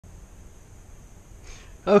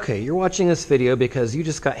Okay, you're watching this video because you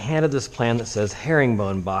just got handed this plan that says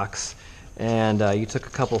Herringbone Box, and you took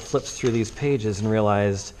a couple flips through these pages and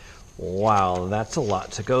realized, wow, that's a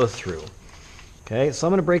lot to go through. Okay, so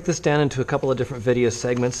I'm going to break this down into a couple of different video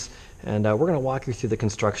segments, and we're going to walk you through the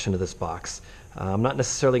construction of this box. I'm not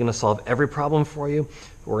necessarily going to solve every problem for you,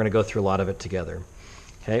 but we're going to go through a lot of it together.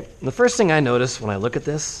 Okay, and the first thing I notice when I look at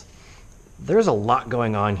this, there's a lot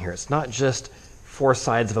going on here. It's not just four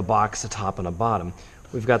sides of a box, a top and a bottom.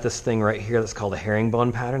 We've got this thing right here that's called a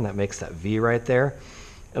herringbone pattern that makes that V right there.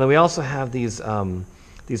 And then we also have these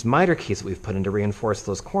miter keys that we've put in to reinforce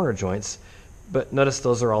those corner joints. But notice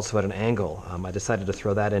those are also at an angle. I decided to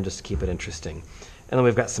throw that in just to keep it interesting. And then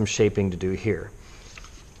we've got some shaping to do here.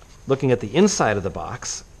 Looking at the inside of the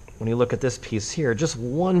box, when you look at this piece here, just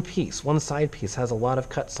one piece, one side piece has a lot of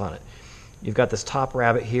cuts on it. You've got this top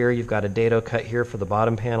rabbet here, you've got a dado cut here for the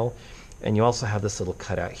bottom panel, and you also have this little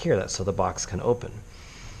cutout here that's so the box can open.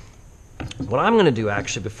 What I'm going to do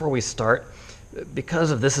actually before we start,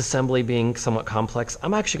 because of this assembly being somewhat complex,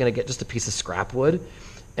 I'm actually going to get just a piece of scrap wood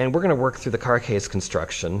and we're going to work through the carcase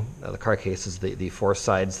construction. The carcase is the four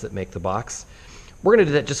sides that make the box. We're going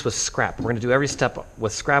to do that just with scrap. We're going to do every step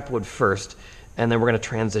with scrap wood first, and then we're going to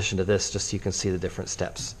transition to this just so you can see the different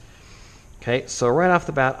steps. Okay, so right off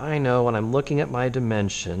the bat, I know when I'm looking at my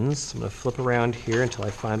dimensions, I'm going to flip around here until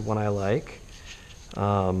I find one I like.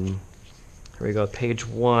 Here we go. Page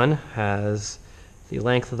 1 has the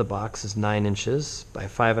length of the box is 9 inches by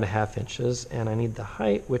 5.5 inches, and I need the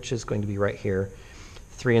height, which is going to be right here,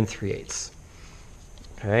 3 3/8.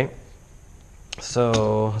 Okay,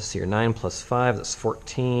 so let's see here, 9 plus 5, that's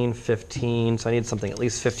 14, 15, so I need something at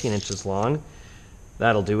least 15 inches long.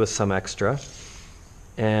 That'll do with some extra.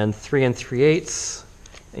 And 3 3/8,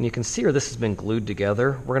 and you can see where this has been glued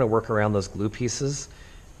together. We're going to work around those glue pieces,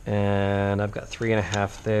 and I've got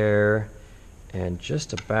 3.5 there, and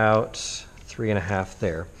just about 3.5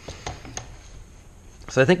 there.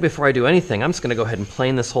 So I think before I do anything, I'm just going to go ahead and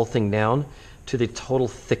plane this whole thing down to the total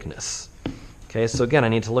thickness. Okay, so again, I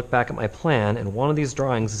need to look back at my plan, and one of these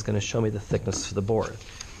drawings is going to show me the thickness for the board.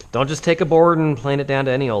 Don't just take a board and plane it down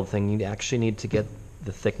to any old thing. You actually need to get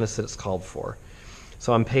the thickness that it's called for.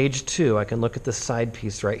 So on page 2, I can look at this side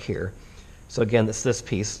piece right here. So again, it's this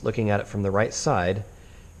piece. Looking at it from the right side,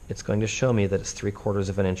 it's going to show me that it's 3/4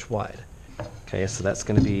 of an inch wide. Okay, so that's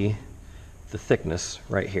going to be the thickness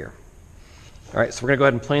right here. All right, so we're going to go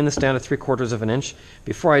ahead and plane this down to 3/4 of an inch.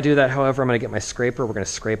 Before I do that, however, I'm going to get my scraper. We're going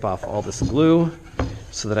to scrape off all this glue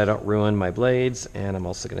so that I don't ruin my blades, and I'm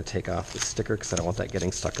also going to take off the sticker because I don't want that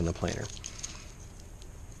getting stuck in the planer.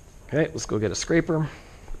 Okay, let's go get a scraper.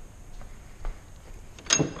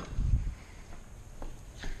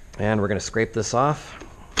 And we're going to scrape this off.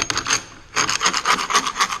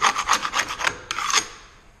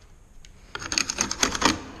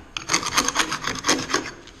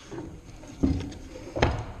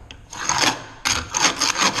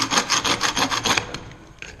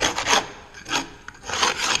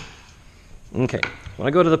 Okay, when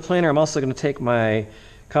I go to the planer, I'm also going to take my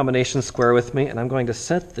combination square with me, and I'm going to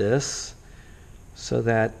set this so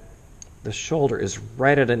that the shoulder is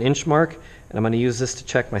right at an inch mark, and I'm going to use this to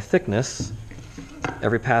check my thickness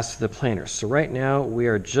every pass through the planer. So right now we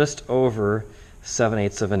are just over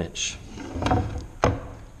 7/8 of an inch.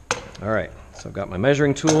 All right, so I've got my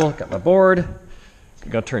measuring tool, got my board.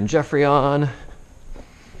 I'm going to turn Jeffrey on.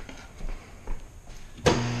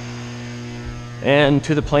 And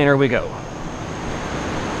to the planer we go.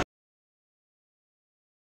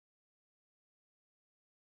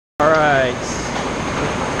 All right,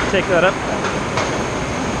 take that up.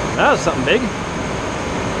 That was something big.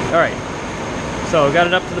 All right, so got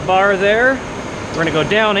it up to the bar there. We're going to go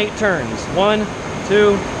down 8 turns. 1,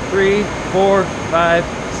 2, 3, 4, 5,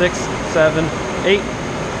 6, 7, 8,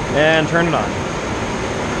 and turn it on.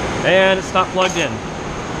 And it's not plugged in.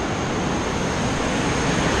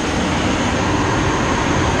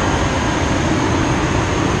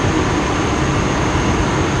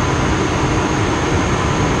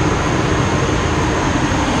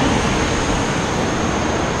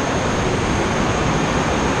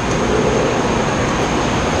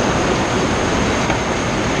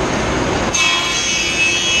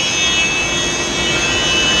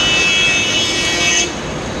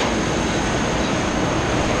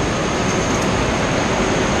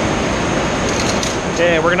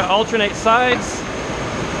 Okay, we're going to alternate sides,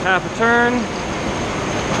 half a turn.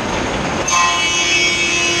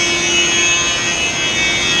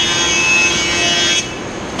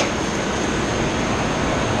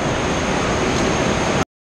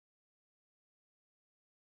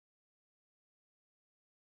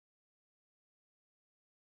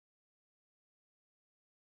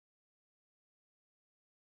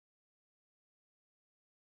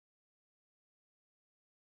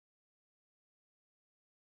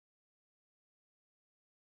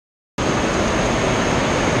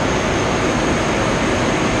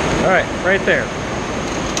 right, right there.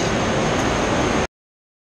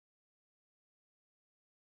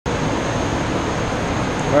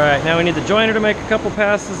 All right, now we need the joiner to make a couple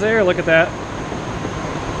passes there. Look at that.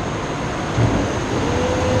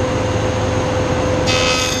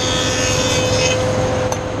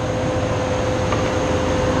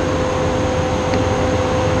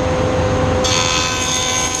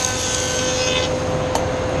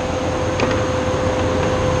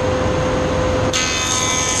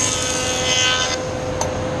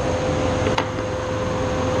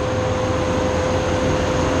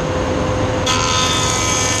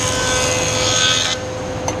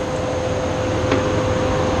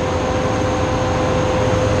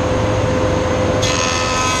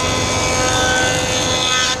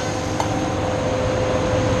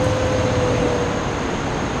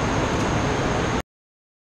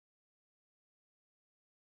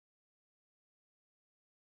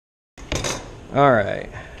 All right,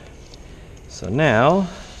 so now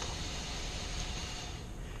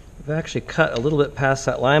we've actually cut a little bit past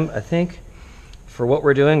that line. I think for what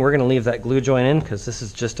we're doing, we're going to leave that glue joint in because this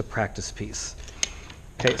is just a practice piece.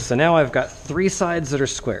 Okay, so now I've got three sides that are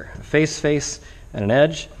square, a face, and an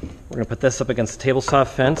edge. We're going to put this up against the table saw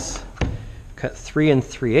fence. Cut 3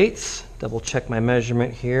 3/8. Double check my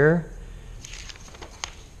measurement here.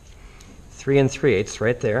 3 3/8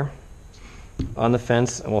 right there on the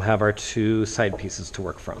fence, and we'll have our two side pieces to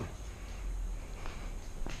work from.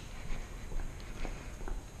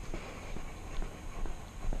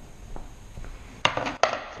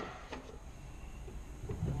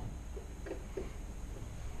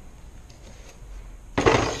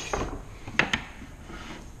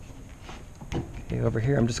 Okay, over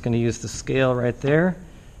here I'm just going to use the scale right there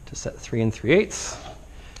to set 3 3/8.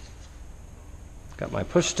 Got my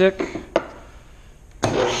push stick.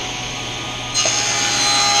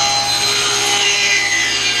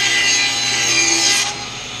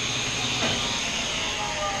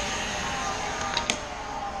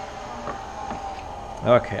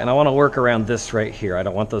 Okay, and I want to work around this right here. I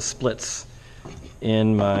don't want those splits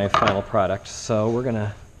in my final product. So we're going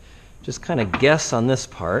to just kind of guess on this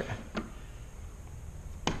part.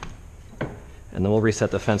 And then we'll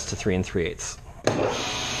reset the fence to 3 3/8.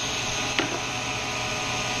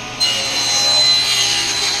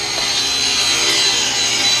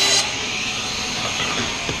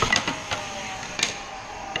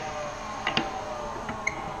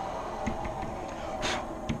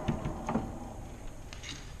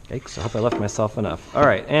 Yikes, I hope I left myself enough. All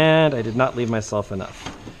right, and I did not leave myself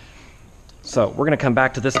enough. So we're going to come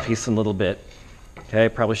back to this piece in a little bit. Okay,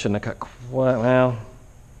 probably shouldn't have cut quite, well,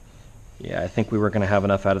 yeah, I think we were going to have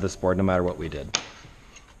enough out of this board no matter what we did.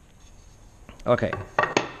 Okay,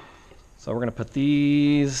 so we're going to put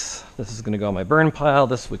these, this is going to go on my burn pile,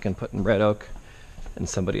 this we can put in red oak and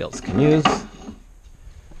somebody else can use.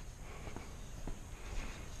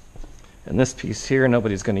 And this piece here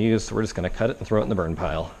nobody's going to use, so we're just going to cut it and throw it in the burn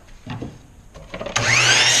pile.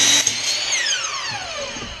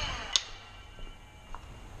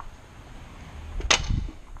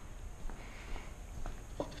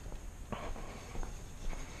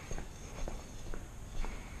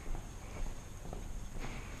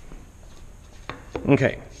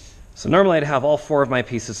 Okay, so normally I'd have all 4 of my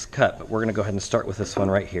pieces cut, but we're going to go ahead and start with this one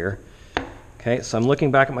right here. Okay, so I'm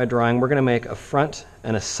looking back at my drawing. We're going to make a front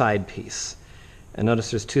and a side piece. And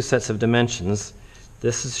notice there's 2 sets of dimensions.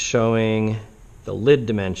 This is showing the lid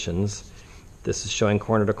dimensions. This is showing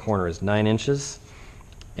corner to corner is 9 inches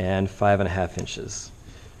and 5.5 inches.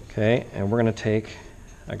 Okay, and we're going to take,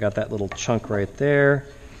 I got that little chunk right there,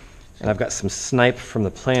 and I've got some snipe from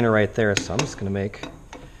the planer right there, so I'm just going to make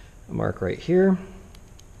a mark right here.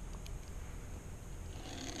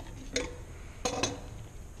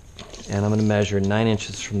 And I'm going to measure 9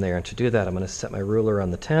 inches from there. And to do that, I'm going to set my ruler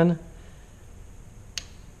on the 10.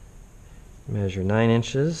 Measure 9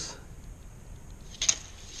 inches.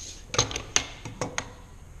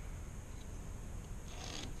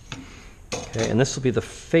 Okay, and this will be the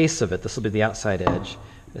face of it. This will be the outside edge.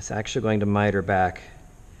 It's actually going to miter back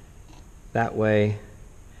that way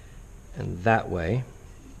and that way. In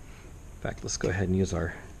fact, let's go ahead and use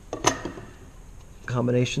our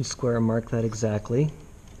combination square and mark that exactly.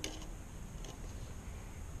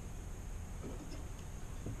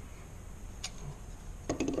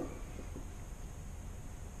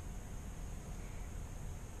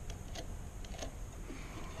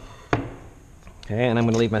 Okay, and I'm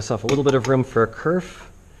going to leave myself a little bit of room for a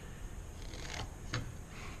kerf.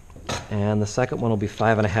 And the second one will be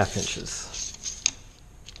 5.5 inches.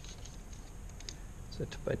 So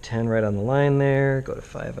 2 by 10 right on the line there, go to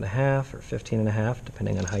 5.5 or 15.5,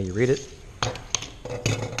 depending on how you read it.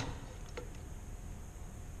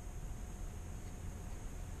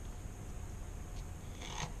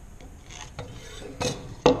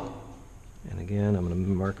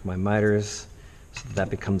 my miters so that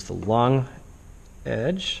becomes the long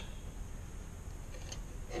edge.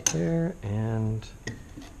 There, and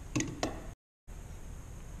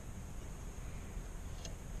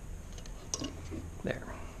there.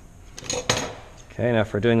 Okay, now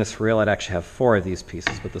if we're doing this for real, I'd actually have 4 of these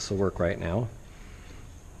pieces, but this will work right now.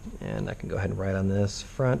 And I can go ahead and write on this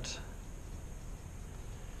front.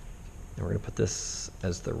 And we're going to put this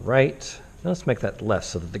as the right. Now let's make that left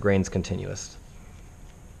so that the grain's continuous.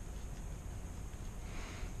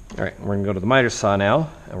 All right, we're going to go to the miter saw now,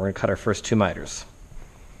 and we're going to cut our first 2 miters.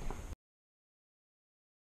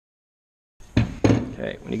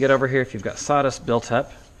 Okay, when you get over here, if you've got sawdust built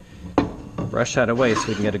up, brush that away so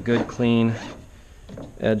we can get a good clean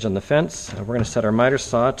edge on the fence. And we're going to set our miter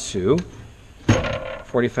saw to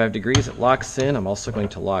 45 degrees. It locks in. I'm also going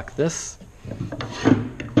to lock this.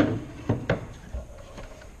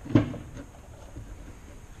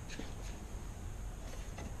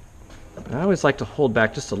 I always like to hold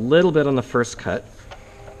back just a little bit on the first cut.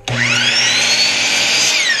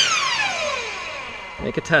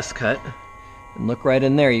 Make a test cut. And look right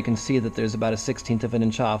in there. You can see that there's about a 1/16 of an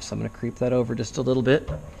inch off. So I'm going to creep that over just a little bit.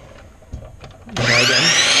 Try again.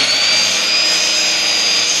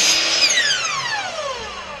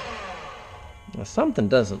 Now something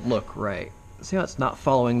doesn't look right. See how it's not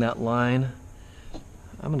following that line?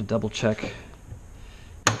 I'm going to double check.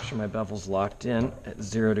 Make sure my bevel's locked in at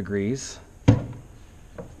 0 degrees.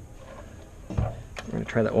 We're going to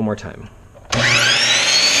try that one more time.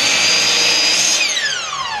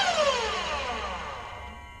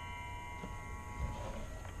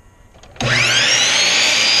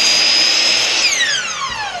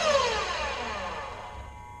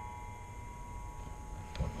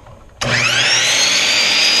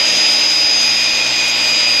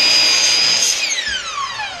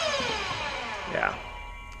 Yeah.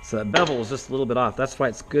 So that bevel was just a little bit off. That's why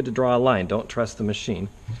it's good to draw a line. Don't trust the machine.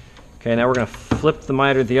 Okay, now we're going to flip the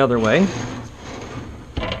miter the other way.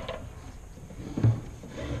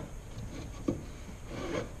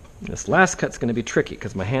 This last cut's going to be tricky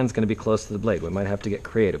because my hand's going to be close to the blade. We might have to get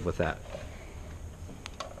creative with that.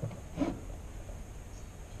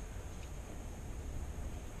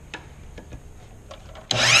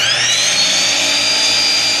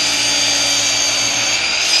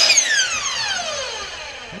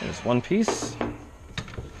 There's one piece.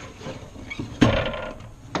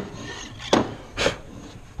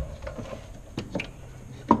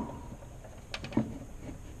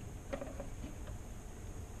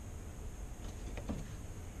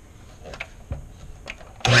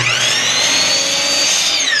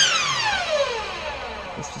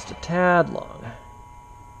 It's just a tad long.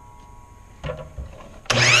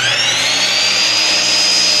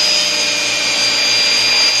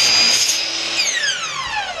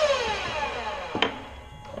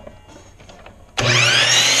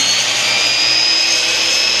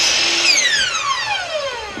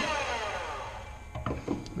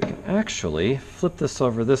 We can actually flip this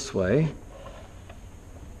over this way.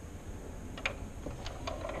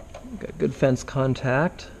 Got good fence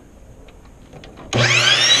contact.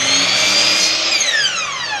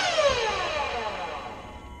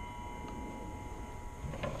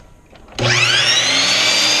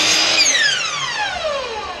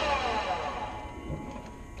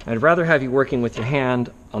 I'd rather have you working with your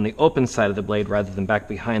hand on the open side of the blade rather than back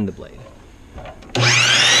behind the blade.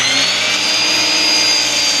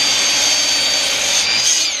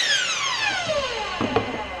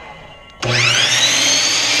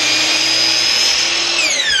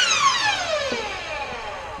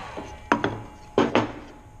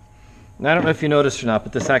 Now, I don't know if you noticed or not,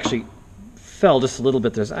 but this actually fell just a little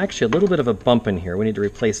bit. There's actually a little bit of a bump in here. We need to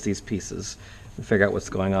replace these pieces and figure out what's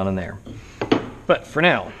going on in there. But for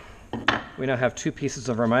now, we now have 2 pieces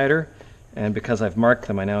of our miter, and because I've marked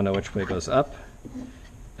them, I now know which way it goes up,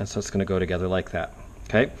 and so it's going to go together like that.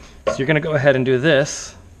 Okay, so you're going to go ahead and do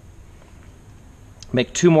this,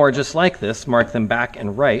 make 2 more just like this, mark them back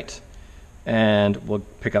and right, and we'll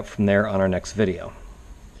pick up from there on our next video.